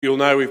You'll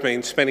know we've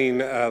been spending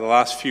the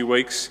last few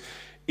weeks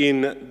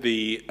in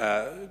the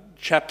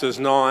chapters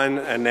 9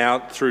 and now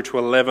through to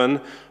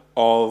 11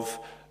 of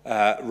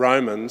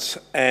Romans,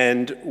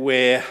 and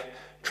we're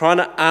trying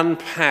to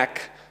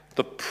unpack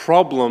the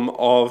problem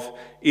of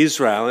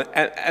Israel.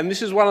 And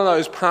this is one of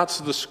those parts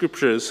of the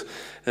scriptures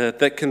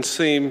that can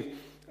seem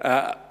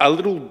a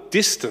little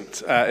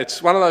distant.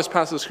 It's one of those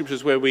parts of the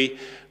scriptures where we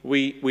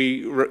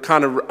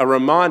kind of are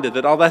reminded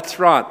that, oh, that's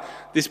right,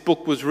 this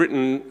book was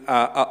written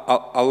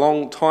a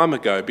long time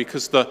ago,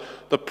 because the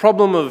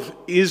problem of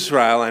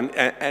Israel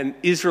and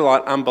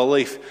Israelite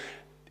unbelief,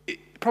 it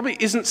probably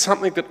isn't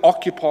something that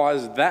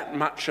occupies that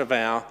much of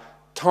our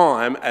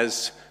time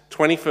as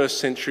 21st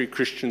century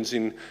Christians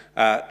in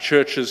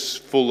churches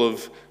full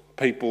of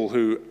people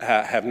who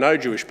have no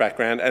Jewish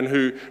background and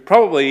who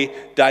probably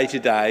day to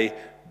day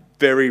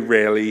very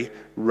rarely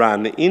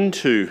run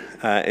into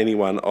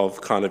anyone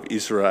of kind of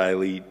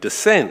Israeli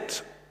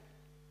descent.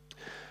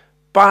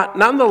 But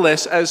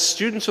nonetheless, as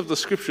students of the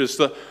scriptures,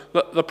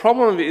 the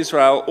problem of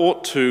Israel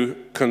ought to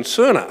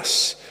concern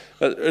us.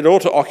 It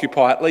ought to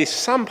occupy at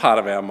least some part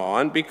of our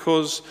mind,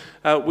 because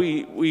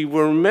we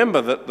will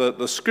remember that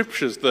the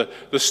scriptures,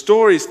 the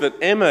stories that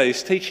Emma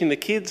is teaching the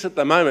kids at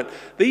the moment,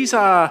 these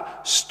are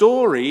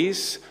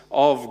stories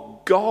of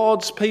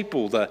God's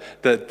people,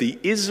 the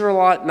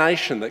Israelite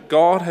nation that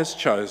God has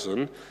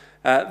chosen.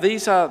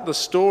 These are the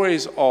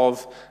stories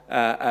of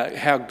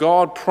how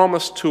God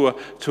promised to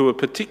a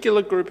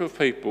particular group of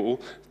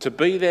people to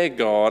be their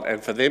God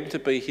and for them to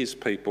be his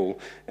people,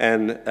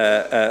 and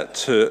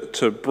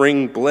to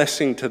bring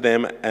blessing to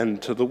them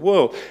and to the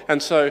world.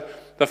 And so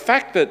the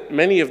fact that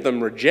many of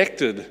them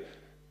rejected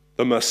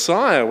the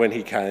Messiah when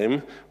he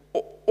came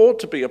ought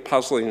to be a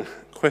puzzling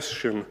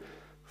question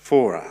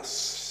for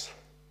us.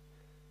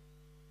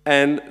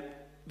 And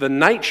the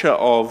nature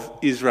of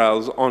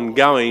Israel's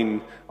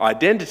ongoing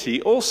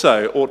identity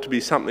also ought to be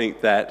something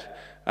that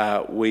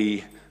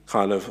we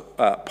kind of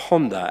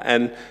ponder.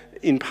 And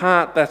in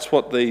part, that's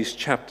what these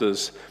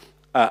chapters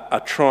are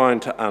trying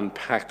to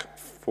unpack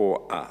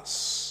for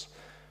us.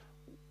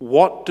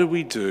 What do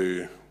we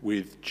do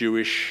with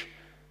Jewish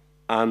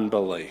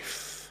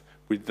unbelief,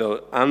 with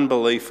the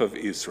unbelief of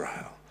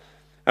Israel?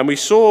 And we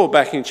saw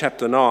back in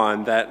chapter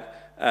 9 that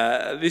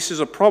this is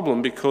a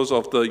problem because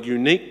of the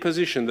unique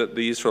position that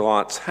the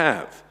Israelites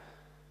have,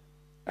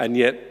 and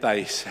yet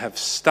they have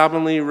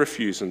stubbornly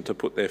refused to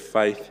put their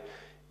faith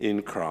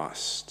in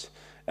Christ.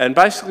 And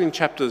basically in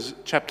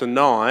chapter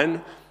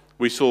 9,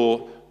 we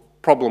saw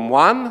problem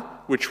 1,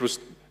 which was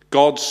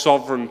God's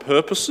sovereign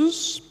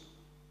purposes,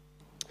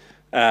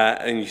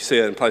 and you see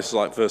that in places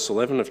like verse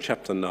 11 of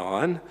chapter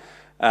 9,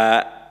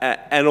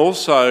 and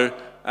also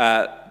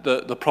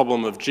the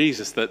problem of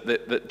Jesus,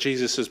 that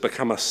Jesus has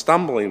become a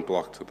stumbling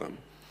block to them.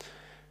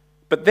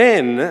 But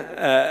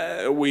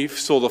then we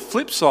saw the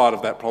flip side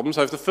of that problem.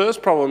 So if the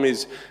first problem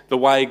is the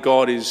way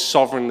God is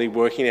sovereignly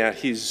working out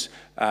his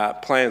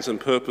plans and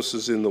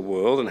purposes in the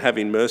world and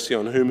having mercy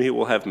on whom he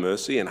will have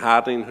mercy and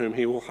hardening whom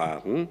he will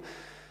harden,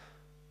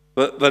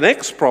 the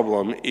next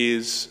problem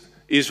is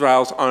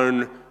Israel's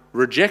own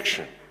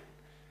rejection.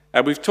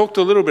 And we've talked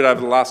a little bit over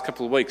the last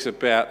couple of weeks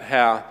about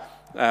how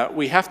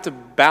we have to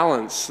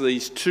balance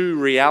these two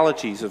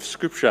realities of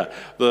Scripture,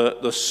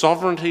 the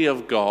sovereignty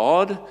of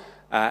God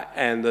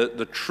and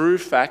the true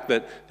fact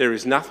that there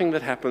is nothing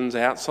that happens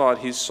outside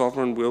his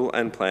sovereign will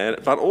and plan,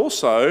 but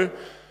also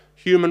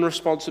human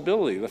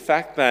responsibility, the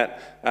fact that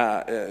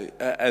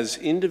as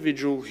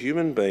individual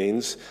human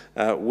beings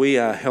we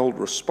are held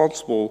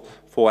responsible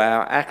for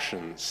our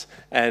actions.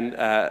 And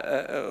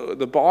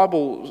the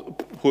Bible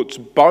puts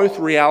both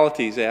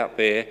realities out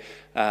there,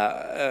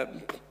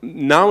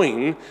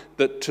 knowing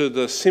that to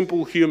the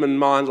simple human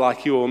mind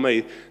like you or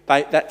me,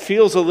 that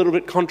feels a little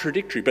bit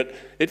contradictory, but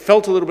it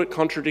felt a little bit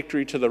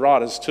contradictory to the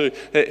writers too.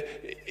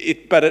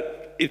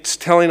 But it's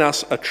telling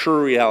us a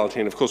true reality.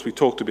 And of course we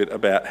talked a bit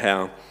about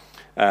how,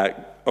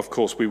 of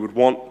course, we would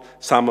want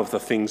some of the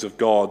things of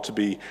God to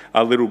be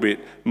a little bit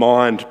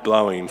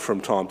mind-blowing from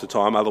time to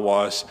time.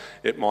 Otherwise,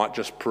 it might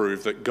just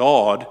prove that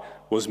God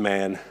was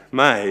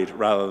man-made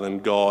rather than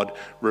God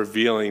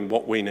revealing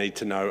what we need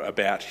to know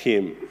about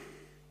him.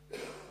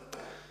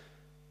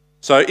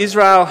 So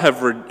Israel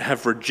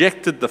have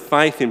rejected the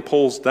faith in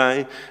Paul's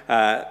day,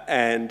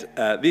 and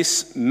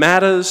this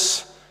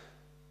matters,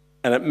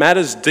 and it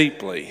matters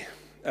deeply,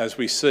 as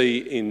we see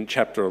in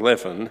chapter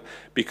 11,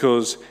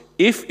 because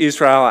if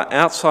Israel are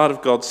outside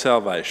of God's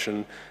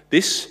salvation,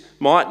 this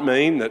might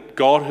mean that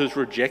God has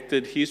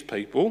rejected his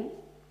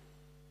people,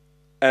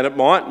 and it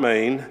might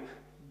mean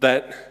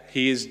that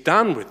he is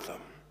done with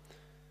them.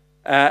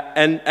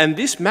 And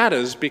this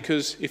matters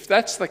because if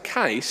that's the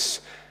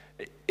case,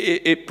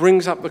 it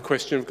brings up the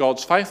question of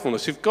God's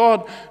faithfulness. If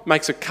God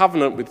makes a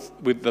covenant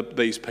with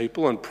these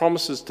people and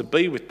promises to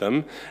be with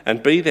them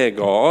and be their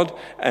God,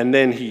 and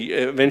then he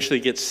eventually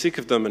gets sick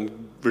of them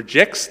and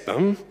rejects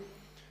them,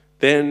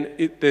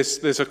 then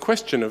there's a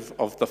question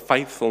of the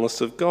faithfulness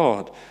of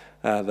God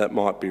that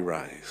might be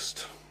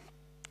raised.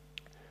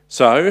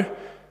 So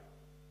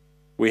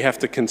we have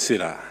to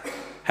consider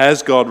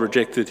Has God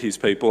rejected his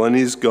people, and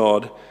is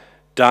God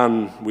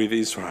done with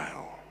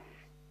Israel?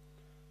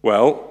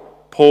 Well,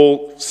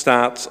 Paul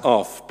starts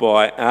off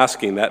by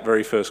asking that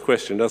very first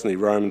question, doesn't he?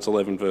 Romans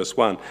 11 verse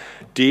 1.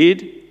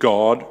 Did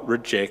God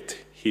reject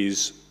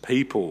his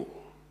people?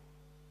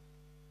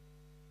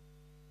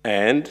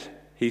 And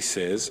he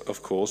says,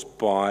 of course,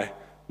 by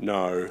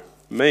no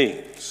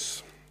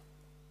means.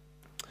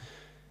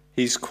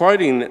 He's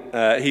basing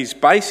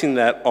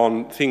that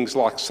on things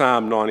like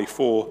Psalm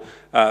 94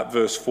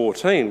 verse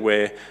 14,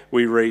 where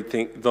we read,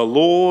 the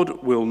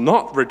Lord will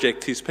not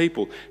reject his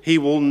people. He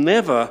will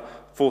never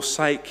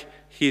forsake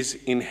his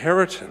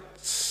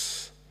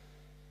inheritance.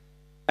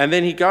 And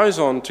then he goes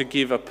on to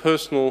give a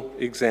personal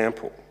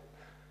example.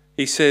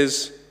 He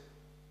says,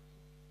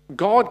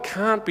 God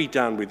can't be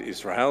done with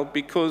Israel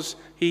because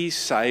he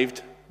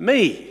saved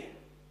me.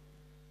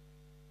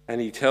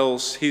 And he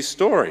tells his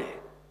story,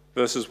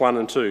 verses 1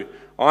 and 2.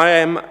 I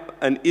am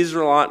an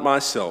Israelite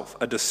myself,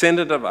 a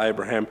descendant of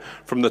Abraham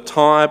from the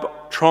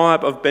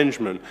tribe of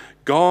Benjamin.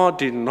 God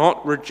did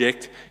not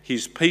reject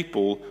his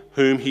people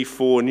whom he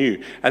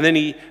foreknew. And then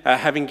he,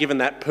 having given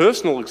that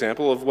personal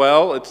example of,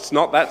 well, it's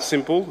not that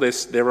simple.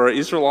 There are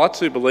Israelites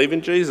who believe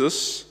in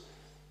Jesus.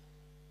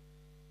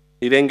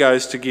 He then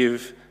goes to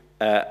give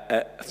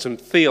some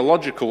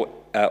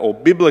theological or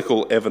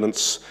biblical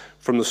evidence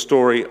from the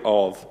story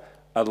of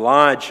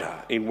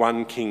Elijah in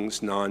 1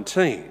 Kings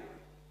 19.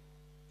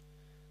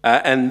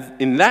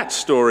 And in that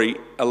story,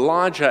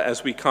 Elijah,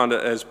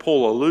 as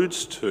Paul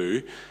alludes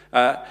to,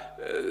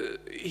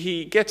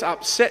 he gets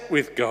upset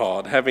with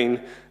God, having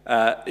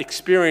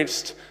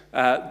experienced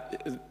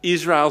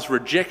Israel's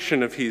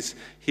rejection of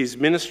his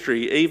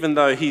ministry, even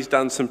though he's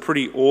done some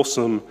pretty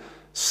awesome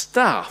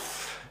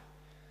stuff.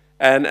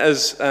 And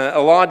as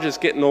Elijah's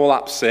getting all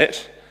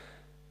upset,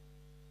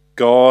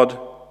 God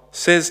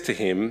says to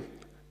him,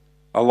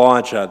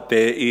 Elijah,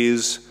 there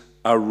is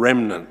a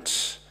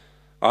remnant.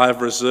 I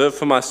have reserved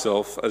for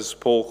myself, as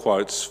Paul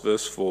quotes,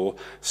 verse 4,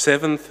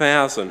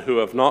 7,000 who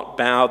have not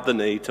bowed the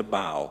knee to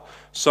Baal.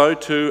 So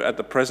too, at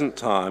the present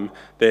time,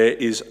 there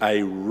is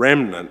a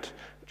remnant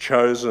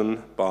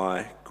chosen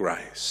by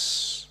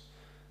grace.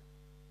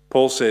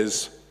 Paul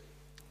says,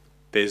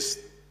 there's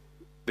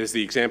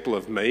the example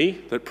of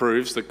me that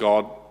proves that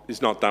God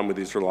is not done with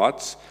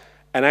Israelites.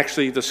 And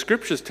actually, the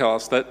scriptures tell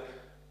us that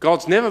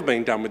God's never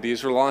been done with the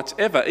Israelites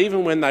ever.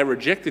 Even when they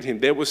rejected him,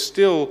 there was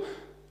still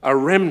a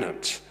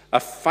remnant, a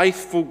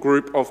faithful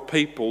group of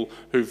people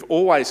who've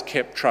always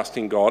kept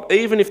trusting God,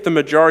 even if the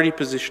majority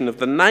position of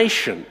the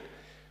nation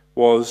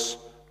was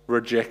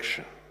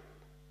rejection.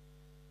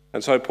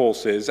 And so Paul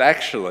says,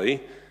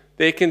 actually,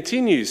 there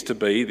continues to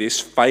be this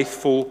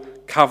faithful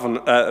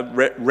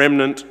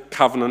remnant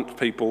covenant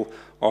people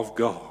of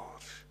God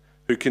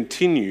who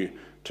continue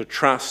to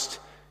trust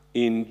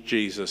in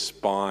Jesus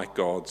by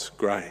God's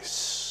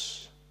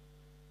grace.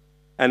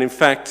 And in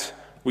fact,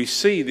 we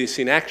see this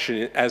in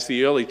action as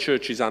the early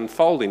church is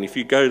unfolding. If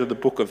you go to the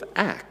book of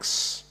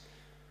Acts,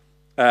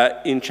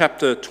 in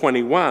chapter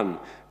 21,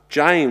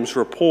 James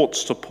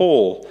reports to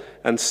Paul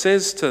and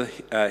says to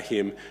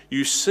him,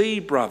 you see,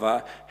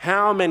 brother,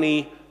 how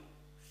many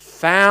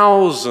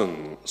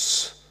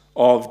thousands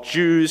of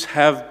Jews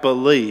have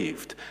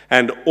believed,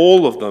 and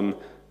all of them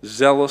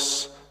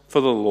zealous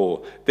for the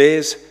law.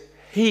 There's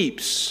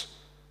heaps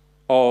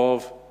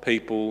of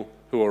people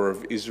who are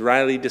of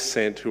Israeli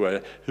descent, who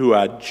are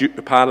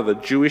part of the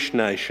Jewish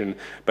nation,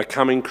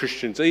 becoming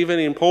Christians, even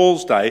in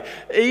Paul's day,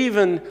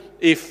 even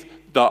if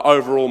the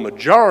overall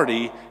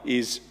majority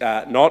is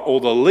not,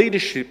 or the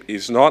leadership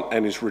is not,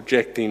 and is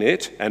rejecting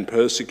it and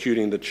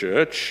persecuting the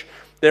church,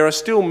 there are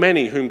still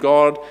many whom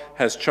God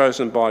has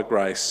chosen by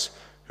grace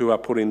who are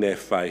putting their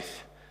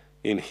faith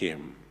in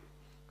him.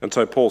 And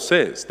so Paul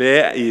says,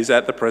 there is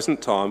at the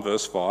present time,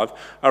 verse 5,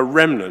 a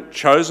remnant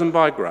chosen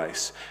by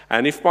grace.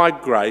 And if by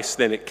grace,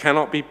 then it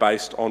cannot be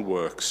based on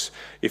works.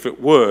 If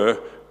it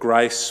were,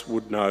 grace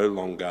would no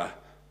longer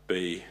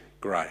be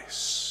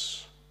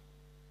grace.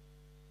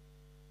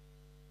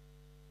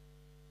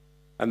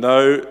 And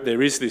though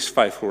there is this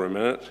faithful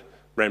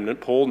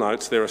remnant, Paul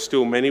notes there are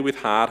still many with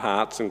hard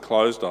hearts and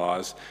closed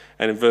eyes.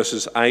 And in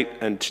verses 8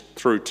 and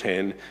through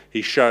 10,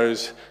 he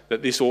shows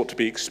that this ought to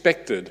be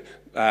expected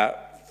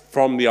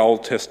from the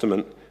Old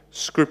Testament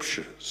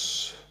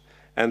scriptures.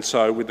 And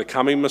so with the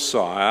coming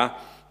Messiah,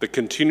 the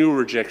continual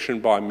rejection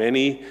by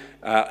many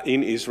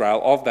in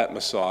Israel of that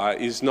Messiah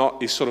is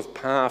sort of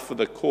par for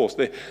the course.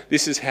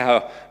 This is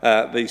how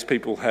these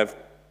people have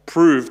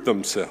proved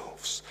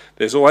themselves.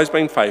 There's always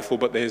been faithful,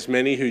 but there's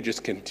many who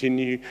just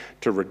continue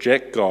to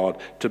reject God,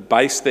 to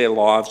base their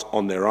lives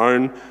on their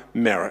own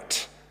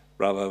merit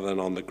rather than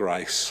on the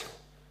grace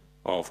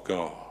of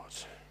God.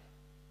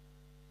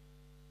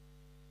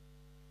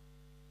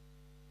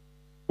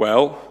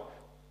 Well,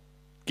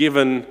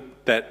 given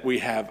that we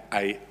have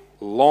a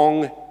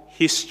long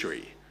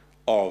history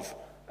of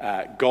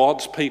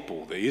God's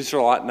people, the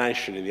Israelite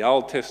nation in the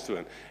Old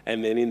Testament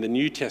and then in the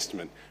New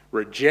Testament,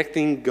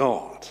 rejecting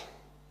God,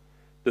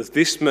 does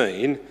this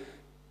mean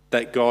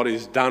that God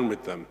is done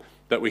with them?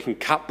 that we can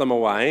cut them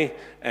away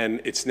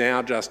and it's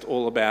now just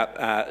all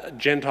about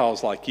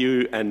Gentiles like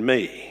you and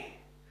me.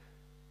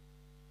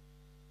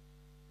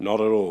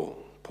 Not at all.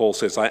 Paul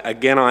says,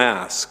 again I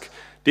ask,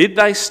 did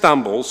they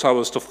stumble so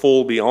as to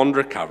fall beyond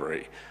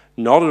recovery?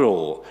 Not at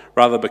all.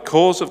 Rather,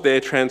 because of their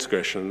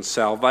transgressions,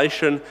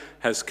 salvation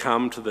has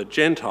come to the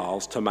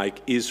Gentiles to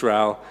make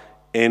Israel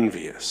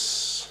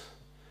envious.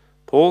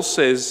 Paul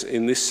says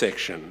in this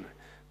section,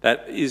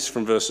 that is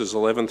from verses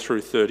 11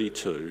 through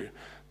 32,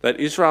 that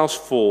Israel's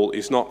fall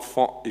is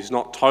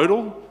not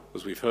total,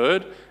 as we've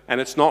heard, and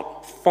it's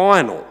not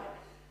final.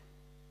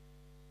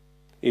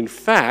 In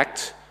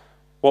fact,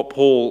 what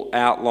Paul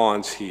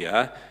outlines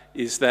here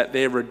is that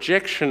their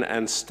rejection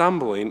and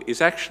stumbling is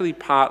actually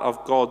part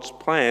of God's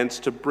plans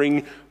to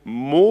bring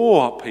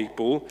more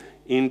people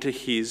into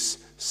his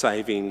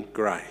saving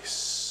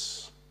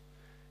grace.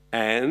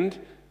 And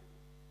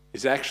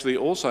is actually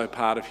also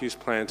part of his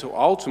plan to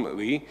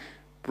ultimately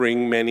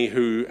bring many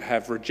who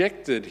have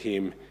rejected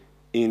him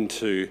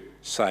into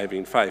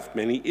saving faith,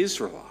 many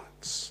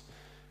Israelites.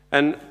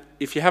 And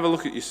if you have a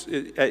look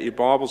at your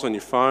Bibles on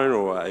your phone,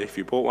 or if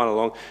you brought one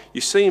along,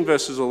 you see in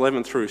verses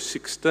 11 through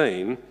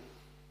 16,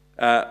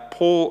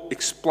 Paul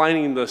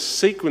explaining the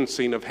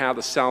sequencing of how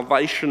the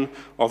salvation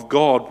of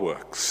God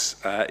works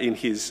in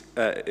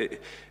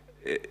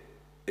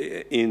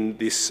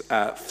this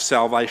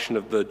salvation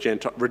of the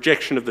Gentiles,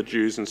 rejection of the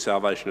Jews and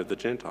salvation of the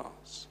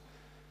Gentiles.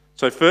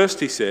 So first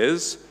he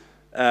says,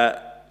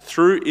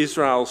 through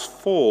Israel's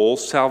fall,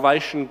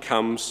 salvation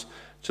comes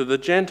to the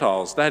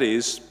Gentiles. That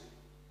is,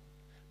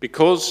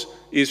 because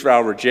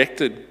Israel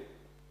rejected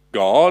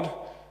God,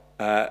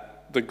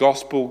 the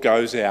gospel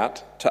goes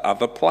out to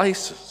other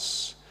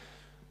places.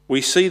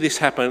 We see this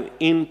happen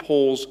in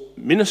Paul's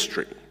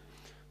ministry.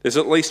 There's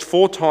at least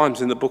 4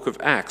 times in the book of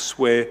Acts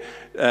where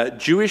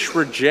Jewish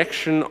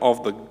rejection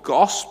of the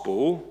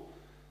gospel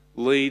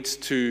leads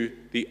to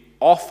the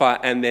offer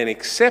and then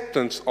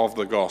acceptance of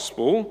the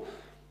gospel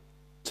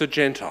to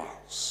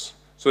Gentiles.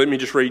 So let me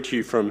just read to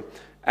you from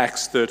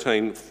Acts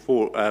 13,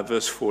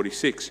 verse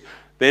 46.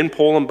 Then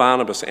Paul and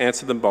Barnabas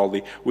answered them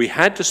boldly, "We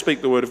had to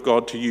speak the word of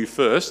God to you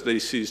first,"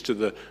 this is to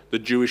the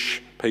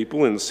Jewish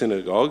people in the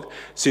synagogue,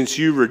 "since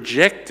you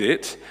reject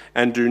it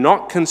and do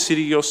not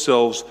consider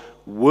yourselves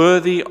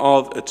worthy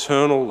of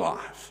eternal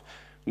life.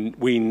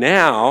 We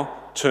now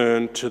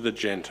turn to the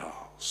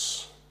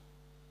Gentiles."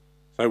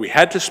 So we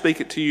had to speak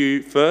it to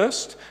you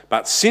first,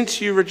 but since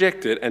you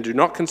reject it and do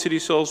not consider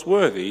yourselves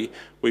worthy,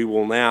 we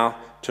will now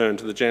turn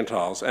to the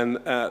Gentiles. And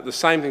the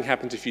same thing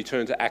happens if you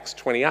turn to Acts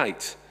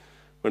 28.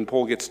 When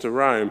Paul gets to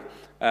Rome,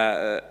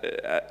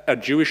 a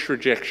Jewish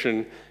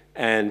rejection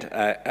and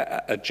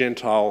a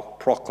Gentile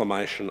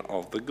proclamation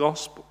of the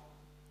gospel.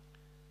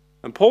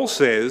 And Paul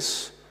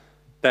says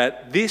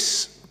that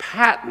this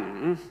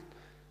pattern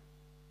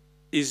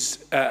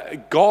is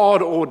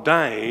God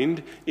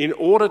ordained in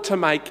order to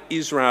make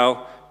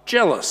Israel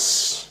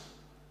jealous.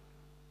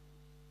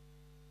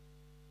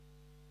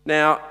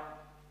 Now,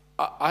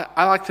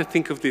 I like to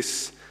think of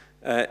this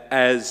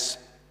as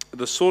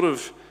the sort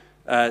of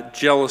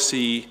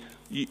jealousy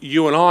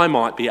you and I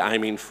might be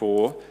aiming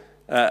for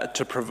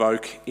to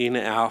provoke in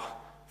our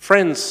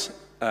friends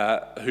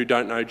who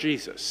don't know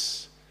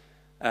Jesus.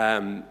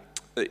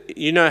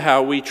 You know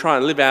how we try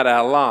and live out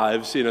our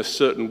lives in a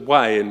certain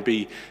way and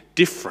be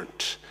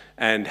different.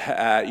 And,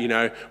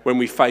 when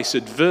we face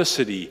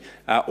adversity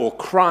or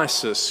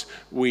crisis,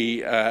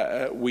 we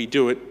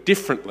do it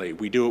differently.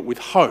 We do it with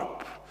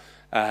hope.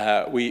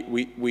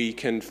 We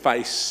can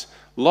face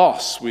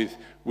loss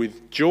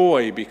with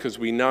joy because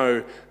we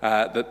know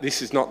that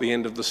this is not the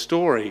end of the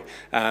story.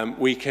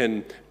 We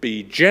can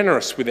be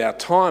generous with our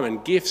time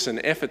and gifts and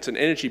efforts and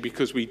energy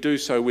because we do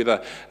so with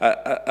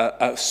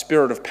a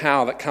spirit of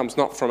power that comes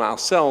not from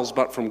ourselves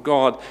but from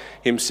God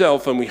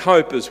himself. And we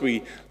hope as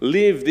we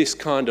live this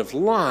kind of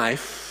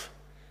life,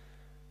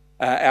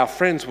 our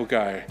friends will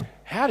go,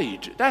 how do you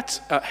do that?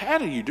 How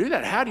do you do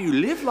that? How do you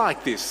live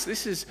like this?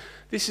 This is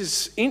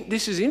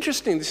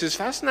interesting. This is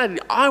fascinating.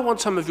 I want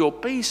some of your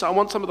peace. I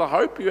want some of the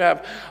hope you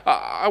have.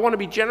 I want to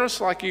be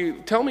generous like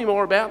you. Tell me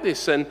more about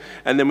this. And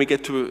then we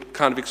get to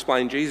kind of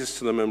explain Jesus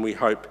to them, and we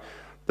hope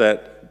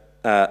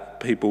that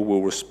people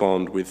will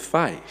respond with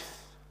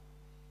faith.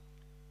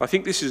 I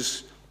think this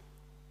is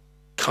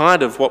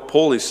kind of what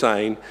Paul is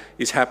saying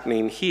is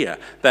happening here.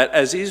 That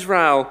as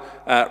Israel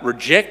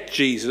reject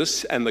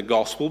Jesus and the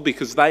gospel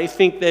because they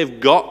think they've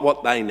got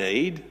what they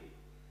need,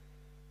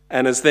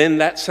 and as then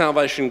that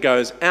salvation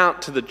goes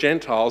out to the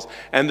Gentiles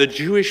and the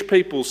Jewish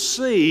people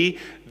see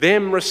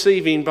them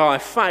receiving by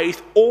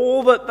faith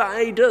all that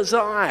they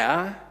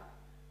desire,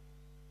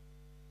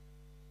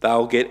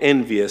 they'll get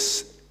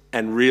envious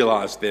and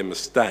realise their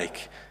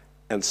mistake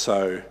and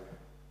so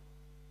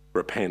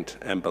repent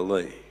and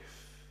believe.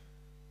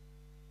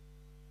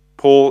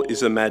 Paul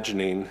is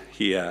imagining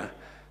here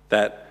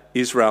that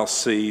Israel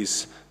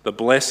sees the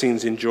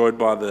blessings enjoyed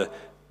by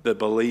the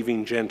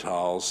believing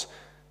Gentiles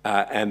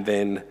and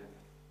then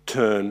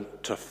turn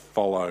to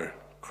follow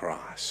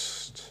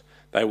Christ.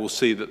 They will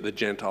see that the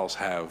Gentiles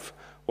have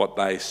what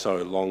they so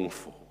long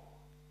for.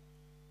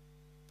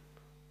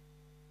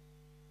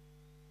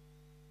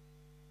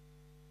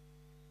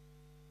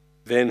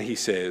 Then he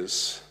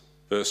says,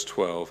 verse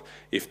 12,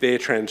 if their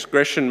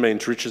transgression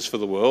means riches for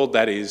the world,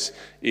 that is,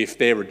 if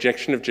their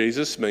rejection of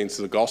Jesus means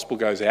the gospel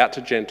goes out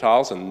to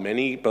Gentiles and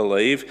many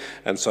believe,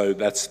 and so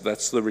that's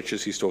the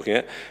riches he's talking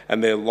about,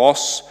 and their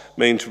loss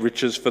means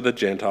riches for the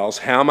Gentiles,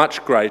 how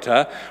much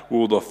greater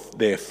will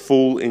their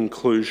full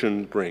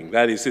inclusion bring?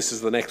 That is, this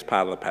is the next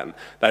part of the pattern.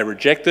 They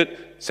reject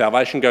it,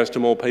 salvation goes to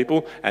more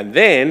people, and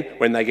then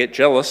when they get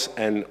jealous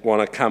and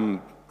want to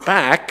come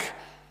back,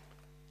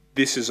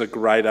 this is a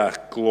greater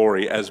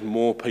glory as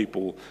more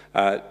people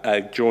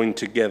are joined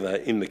together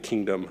in the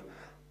kingdom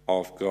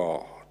of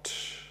God.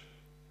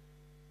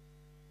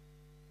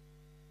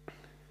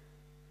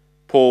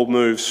 Paul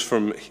moves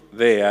from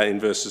there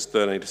in verses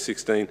 13 to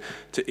 16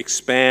 to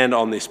expand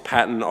on this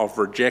pattern of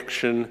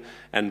rejection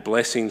and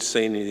blessing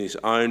seen in his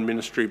own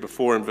ministry.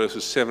 Before, in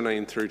verses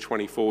 17 through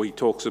 24, he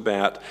talks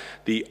about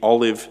the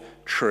olive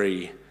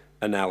tree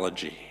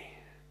analogy.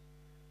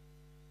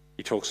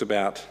 He talks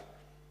about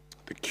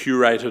the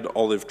curated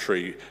olive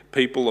tree,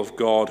 people of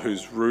God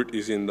whose root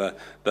is in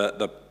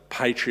the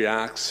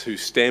patriarchs,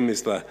 whose stem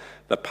is the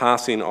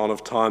passing on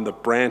of time. The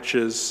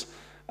branches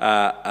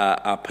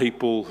are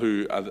people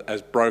who are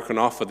broken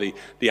off, are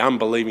the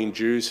unbelieving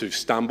Jews who've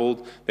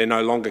stumbled. They're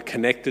no longer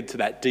connected to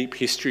that deep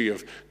history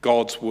of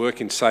God's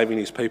work in saving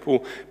his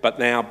people, but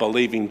now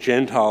believing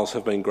Gentiles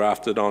have been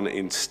grafted on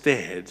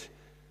instead.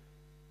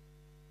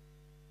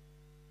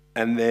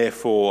 And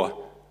therefore,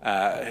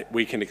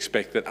 we can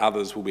expect that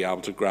others will be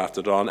able to graft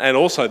it on. And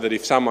also that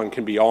if someone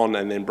can be on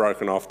and then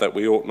broken off, that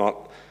we ought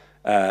not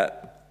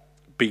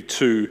be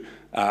too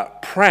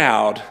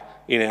proud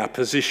in our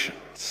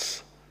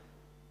positions.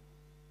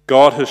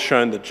 God has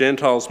shown the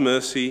Gentiles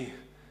mercy,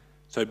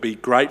 so be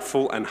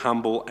grateful and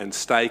humble and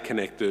stay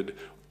connected,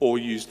 or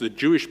use the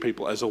Jewish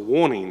people as a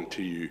warning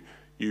to you.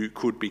 You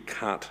could be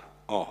cut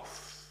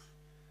off.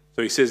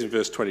 So he says in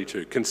verse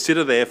 22,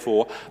 consider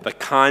therefore the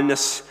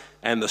kindness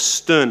and the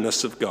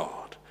sternness of God.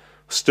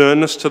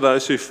 Sternness to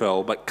those who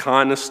fell, but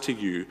kindness to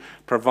you,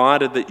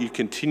 provided that you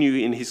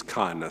continue in his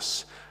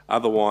kindness.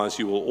 Otherwise,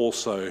 you will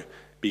also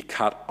be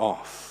cut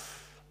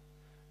off.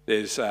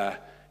 There's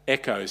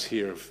echoes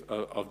here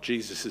of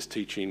Jesus'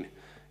 teaching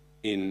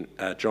in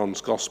John's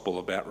Gospel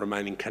about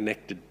remaining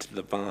connected to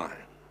the vine.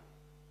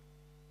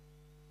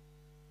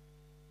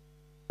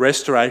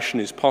 Restoration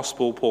is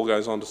possible, Paul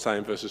goes on to say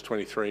in verses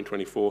 23 and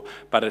 24,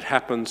 but it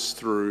happens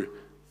through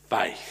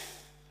faith.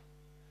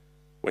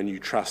 When you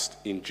trust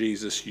in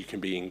Jesus, you can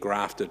be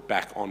engrafted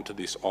back onto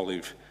this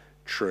olive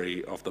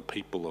tree of the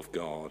people of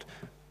God,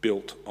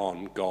 built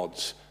on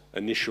God's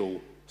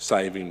initial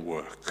saving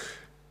work.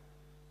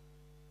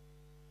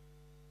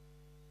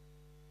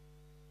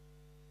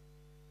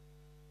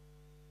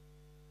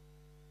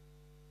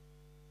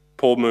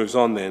 Paul moves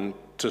on then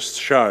to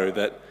show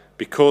that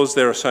because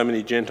there are so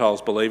many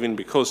Gentiles believing,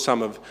 because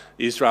some of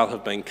Israel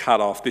have been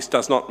cut off, this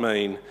does not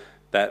mean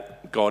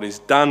that God is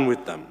done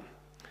with them.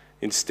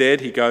 Instead,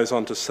 he goes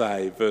on to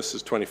say,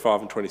 verses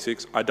 25 and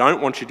 26, I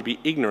don't want you to be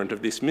ignorant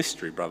of this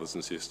mystery, brothers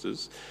and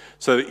sisters,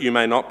 so that you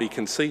may not be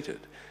conceited.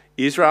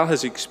 Israel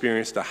has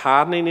experienced a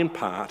hardening in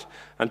part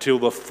until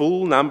the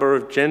full number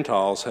of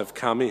Gentiles have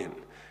come in,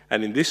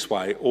 and in this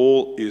way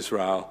all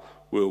Israel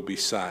will be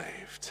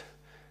saved.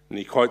 And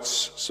he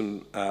quotes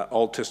some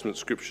Old Testament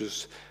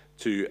scriptures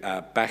to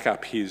back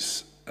up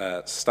his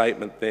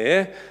statement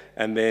there.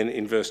 And then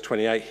in verse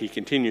 28 he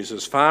continues,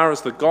 as far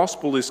as the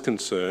gospel is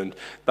concerned,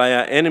 they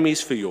are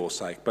enemies for your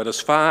sake, but as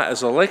far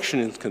as election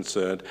is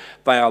concerned,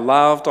 they are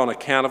loved on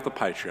account of the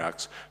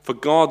patriarchs. For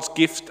God's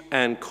gift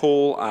and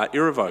call are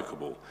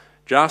irrevocable,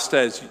 just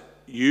as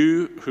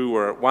you who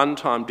were at one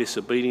time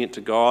disobedient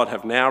to God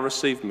have now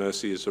received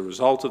mercy as a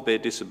result of their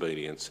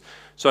disobedience.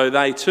 So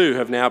they too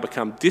have now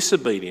become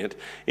disobedient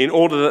in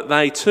order that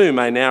they too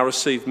may now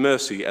receive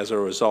mercy as a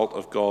result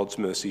of God's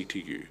mercy to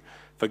you.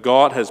 For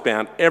God has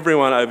bound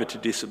everyone over to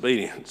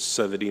disobedience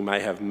so that he may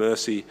have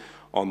mercy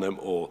on them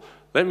all.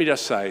 Let me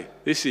just say,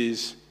 this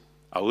is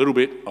a little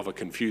bit of a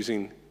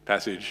confusing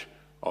passage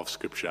of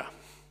Scripture.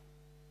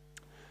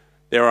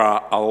 There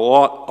are a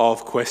lot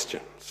of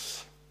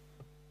questions.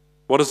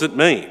 What does it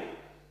mean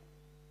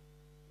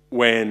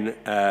when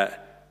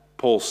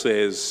Paul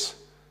says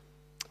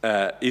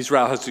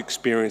Israel has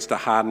experienced a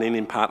hardening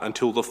in part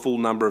until the full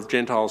number of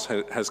Gentiles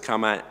has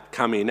come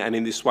in, and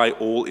in this way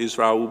all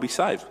Israel will be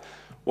saved?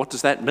 What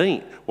does that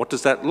mean? What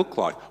does that look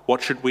like?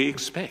 What should we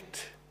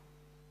expect?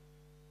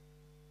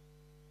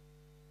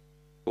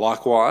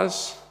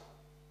 Likewise,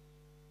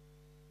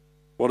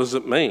 what does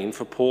it mean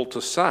for Paul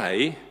to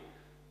say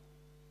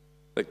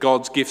that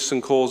God's gifts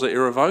and calls are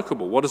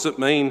irrevocable? What does it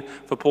mean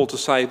for Paul to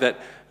say that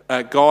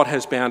God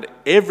has bound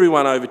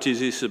everyone over to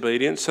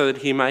disobedience so that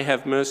he may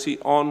have mercy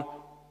on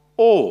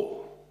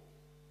all?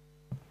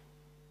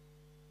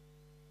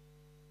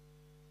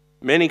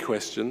 Many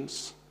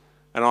questions.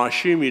 And I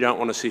assume you don't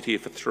want to sit here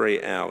for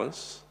 3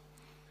 hours,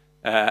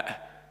 although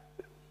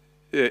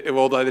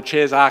the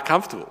chairs are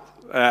comfortable.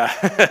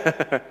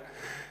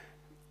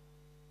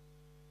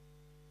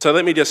 So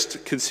let me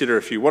just consider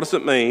a few. What does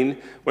it mean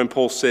when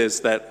Paul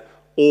says that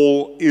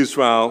all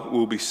Israel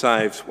will be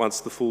saved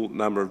once the full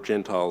number of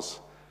Gentiles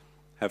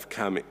have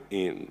come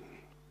in.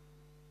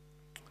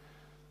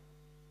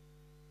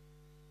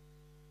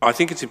 I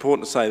think it's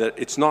important to say that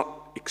it's not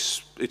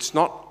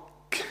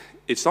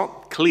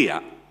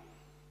clear,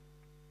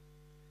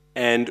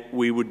 and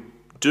we would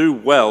do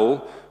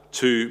well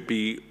to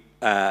be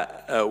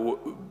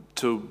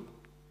to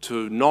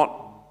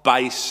not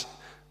base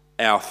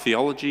our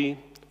theology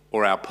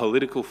or our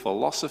political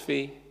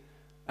philosophy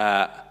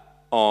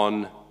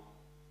on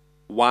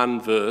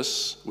one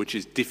verse which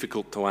is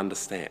difficult to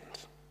understand.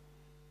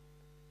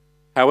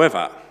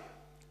 However,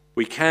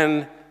 we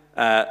can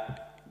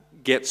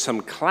get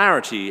some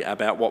clarity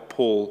about what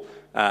Paul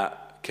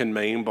can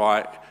mean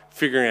by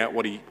figuring out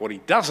what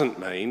he doesn't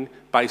mean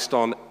based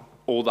on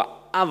all the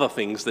other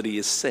things that he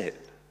has said.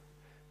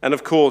 And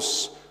of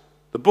course,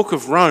 the book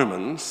of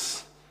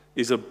Romans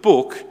is a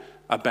book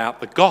about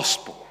the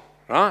gospel,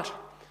 right?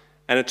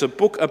 And it's a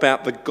book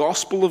about the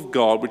gospel of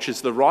God, which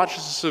is the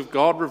righteousness of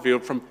God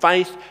revealed from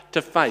faith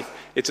to faith.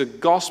 It's a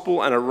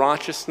gospel and a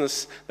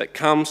righteousness that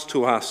comes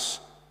to us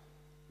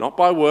not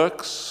by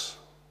works,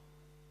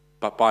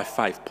 but by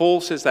faith.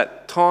 Paul says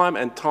that time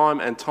and time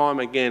and time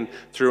again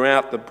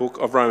throughout the book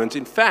of Romans.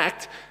 In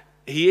fact,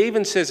 he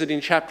even says it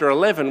in chapter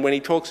 11 when he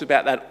talks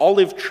about that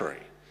olive tree.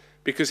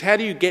 Because how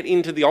do you get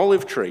into the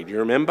olive tree? Do you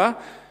remember?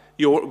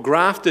 You're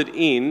grafted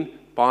in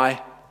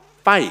by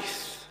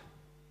faith.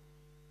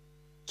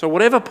 So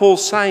whatever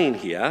Paul's saying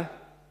here,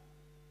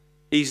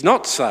 he's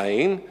not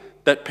saying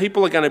that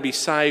people are going to be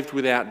saved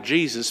without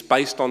Jesus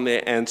based on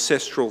their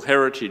ancestral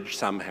heritage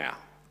somehow.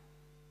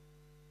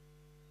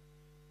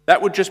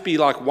 That would just be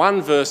like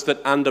one verse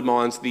that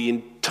undermines the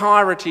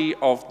entirety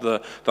of the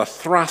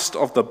thrust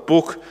of the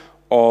book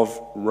of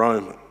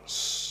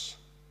Romans.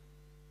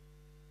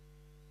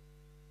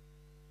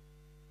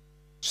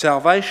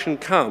 Salvation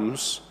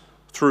comes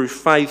through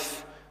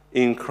faith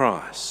in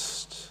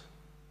Christ.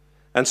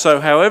 And so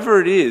however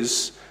it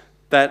is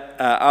that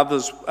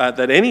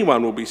that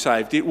anyone will be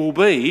saved, it will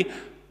be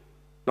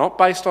not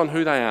based on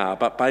who they are,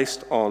 but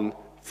based on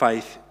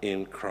faith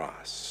in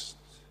Christ.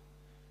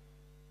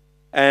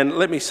 And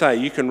let me say,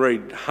 you can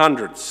read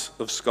hundreds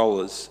of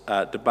scholars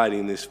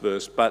debating this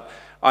verse, but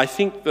I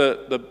think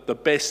the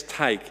best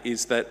take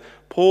is that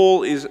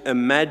Paul is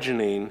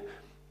imagining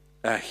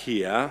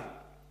here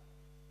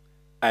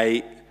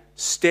a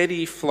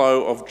steady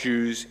flow of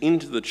Jews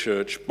into the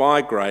church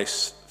by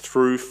grace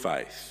through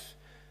faith.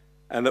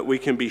 And that we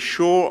can be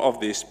sure of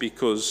this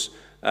because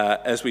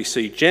as we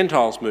see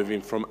Gentiles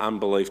moving from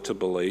unbelief to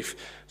belief,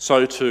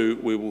 so too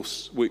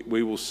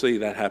we will see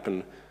that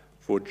happen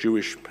for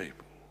Jewish people.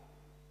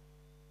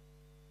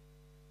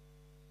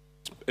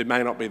 It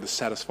may not be the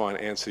satisfying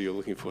answer you're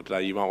looking for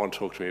today. You might want to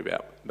talk to me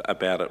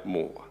about it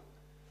more.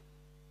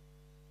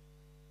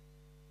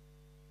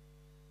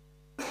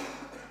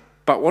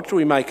 But what do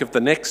we make of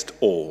the next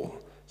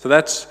all? So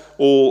that's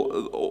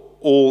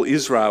all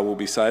Israel will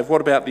be saved.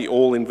 What about the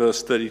all in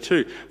verse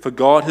 32? For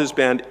God has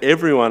bound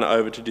everyone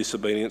over to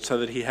disobedience so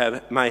that he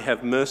may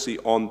have mercy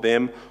on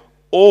them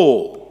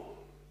all.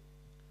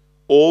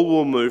 All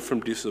will move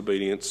from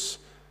disobedience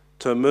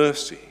to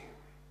mercy.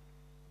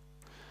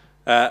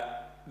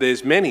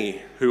 There's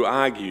many who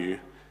argue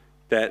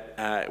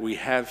that we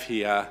have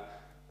here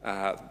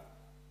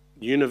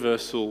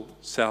universal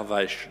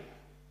salvation.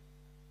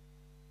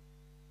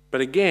 But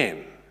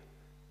again,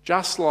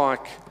 just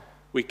like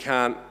we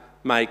can't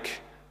make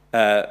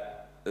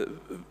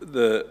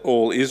the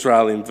all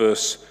Israel in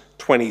verse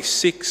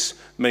 26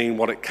 mean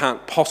what it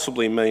can't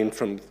possibly mean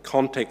from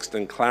context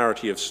and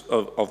clarity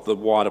of the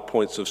wider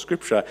points of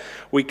Scripture,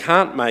 we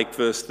can't make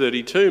verse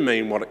 32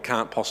 mean what it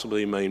can't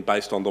possibly mean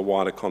based on the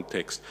wider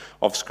context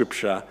of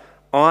Scripture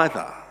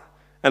either.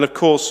 And of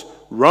course,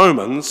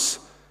 Romans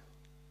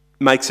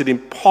makes it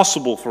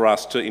impossible for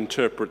us to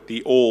interpret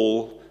the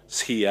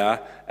alls here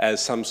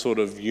as some sort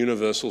of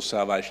universal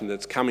salvation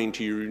that's coming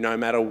to you no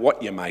matter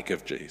what you make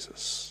of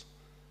Jesus.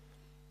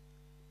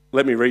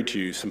 Let me read to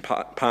you some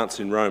parts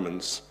in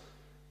Romans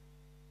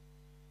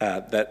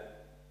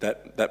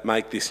that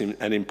make this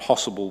an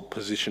impossible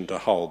position to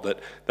hold.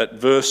 That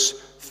verse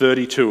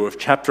 32 of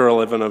chapter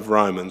 11 of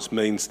Romans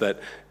means that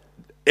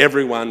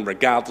everyone,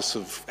 regardless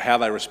of how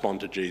they respond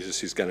to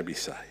Jesus, is going to be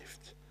saved.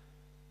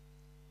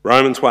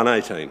 Romans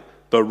 1:18.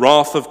 The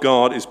wrath of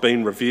God is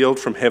being revealed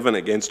from heaven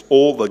against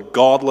all the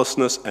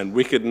godlessness and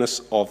wickedness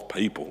of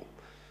people.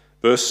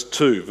 Verse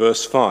 2,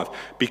 verse 5.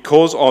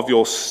 Because of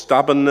your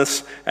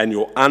stubbornness and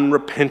your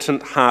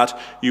unrepentant heart,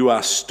 you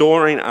are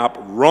storing up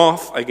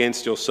wrath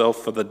against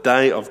yourself for the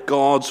day of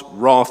God's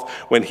wrath,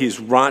 when his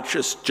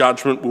righteous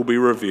judgment will be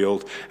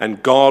revealed,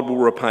 and God will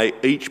repay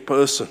each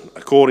person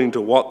according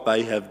to what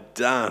they have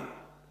done.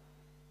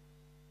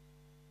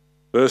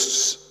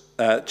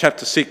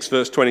 Chapter 6,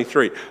 verse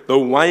 23. The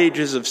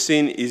wages of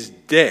sin is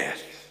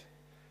death,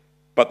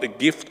 but the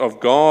gift of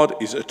God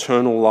is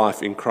eternal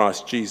life in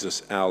Christ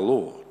Jesus our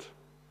Lord.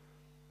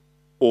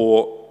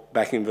 Or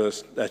back in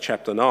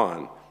chapter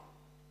 9,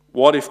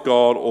 What if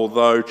God,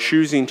 although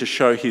choosing to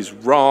show his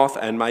wrath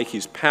and make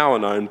his power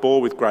known, bore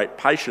with great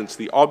patience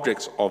the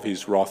objects of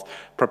his wrath,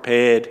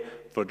 prepared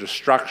for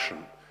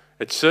destruction?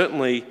 It's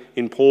certainly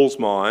in Paul's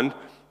mind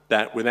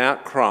that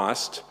without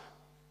Christ,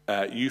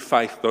 you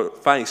face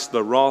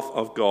the wrath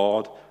of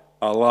God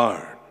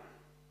alone.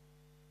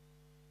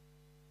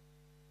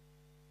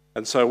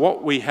 And so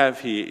what we have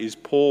here is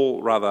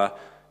Paul rather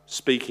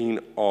speaking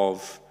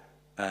of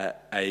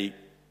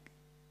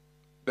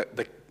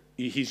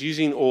he's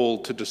using all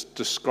to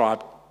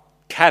describe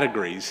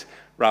categories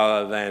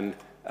rather than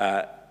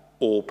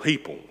all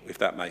people, if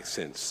that makes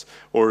sense.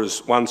 Or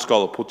as one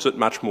scholar puts it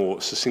much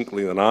more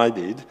succinctly than I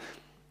did,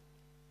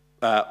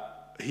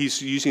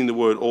 he's using the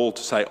word all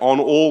to say on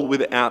all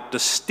without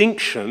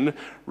distinction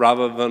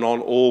rather than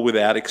on all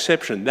without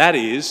exception. That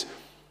is,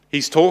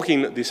 he's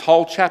talking this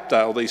whole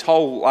chapter, or these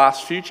whole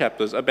last few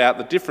chapters, about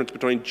the difference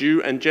between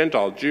Jew and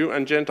Gentile, Jew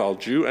and Gentile,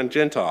 Jew and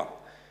Gentile.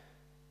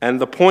 And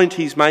the point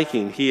he's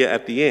making here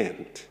at the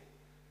end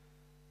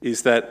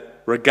is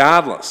that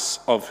regardless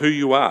of who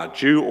you are,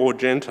 Jew or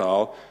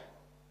Gentile,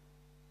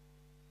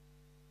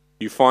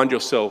 you find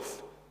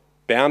yourself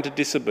bound to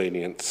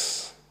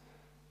disobedience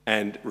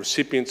and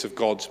recipients of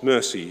God's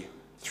mercy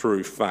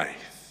through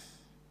faith.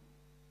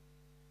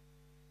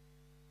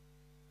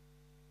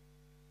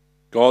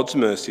 God's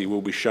mercy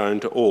will be shown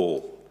to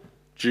all,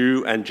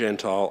 Jew and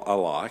Gentile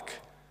alike,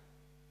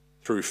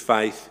 through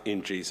faith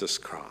in Jesus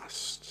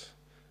Christ.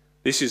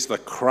 This is the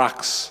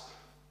crux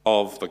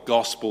of the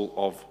Gospel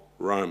of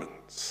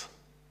Romans.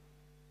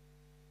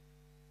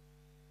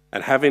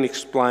 And having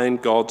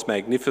explained God's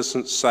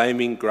magnificent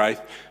saving grace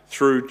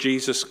through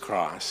Jesus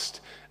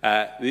Christ,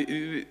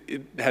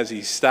 as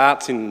he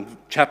starts in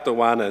chapter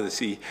 1, as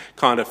he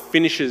kind of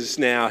finishes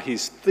now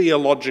his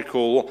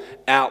theological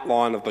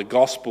outline of the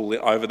gospel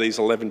over these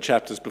 11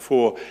 chapters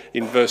before,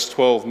 in verse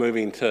 12,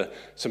 moving to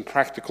some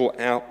practical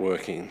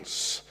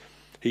outworkings,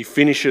 he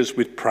finishes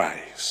with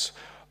praise.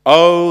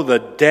 Oh, the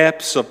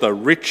depths of the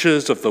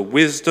riches of the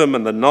wisdom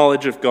and the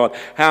knowledge of God,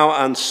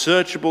 how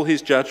unsearchable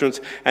his judgments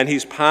and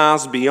his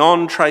paths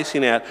beyond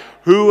tracing out.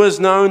 Who has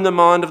known the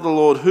mind of the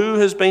Lord? Who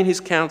has been his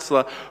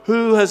counselor?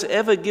 Who has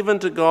ever given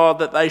to God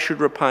that they should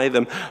repay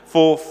them?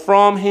 For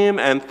from him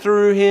and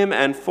through him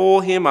and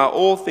for him are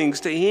all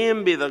things. To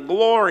him be the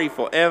glory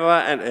forever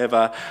and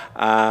ever.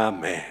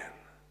 Amen.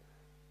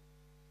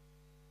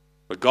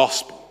 The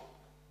gospel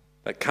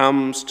that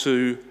comes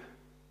to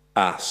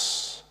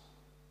us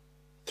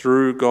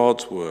through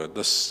God's word,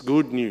 the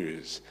good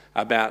news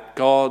about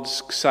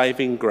God's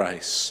saving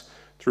grace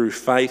through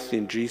faith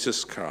in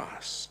Jesus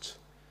Christ,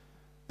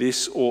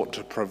 this ought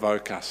to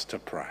provoke us to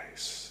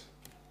praise.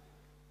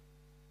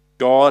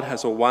 God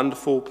has a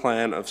wonderful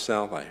plan of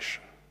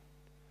salvation,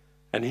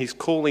 and he's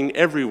calling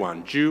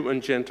everyone, Jew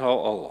and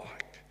Gentile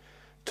alike,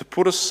 to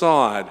put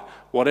aside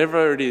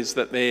whatever it is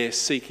that they're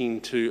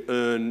seeking to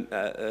earn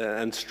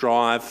and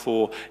strive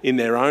for in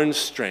their own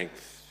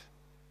strength,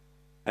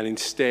 and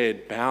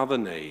instead bow the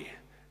knee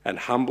and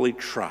humbly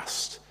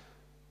trust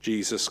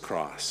Jesus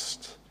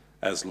Christ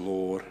as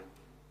Lord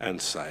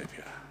and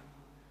Saviour.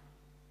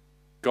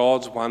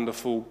 God's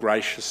wonderful,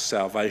 gracious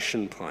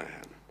salvation plan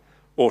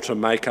ought to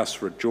make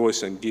us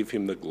rejoice and give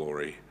him the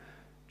glory,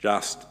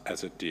 just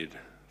as it did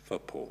for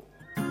Paul.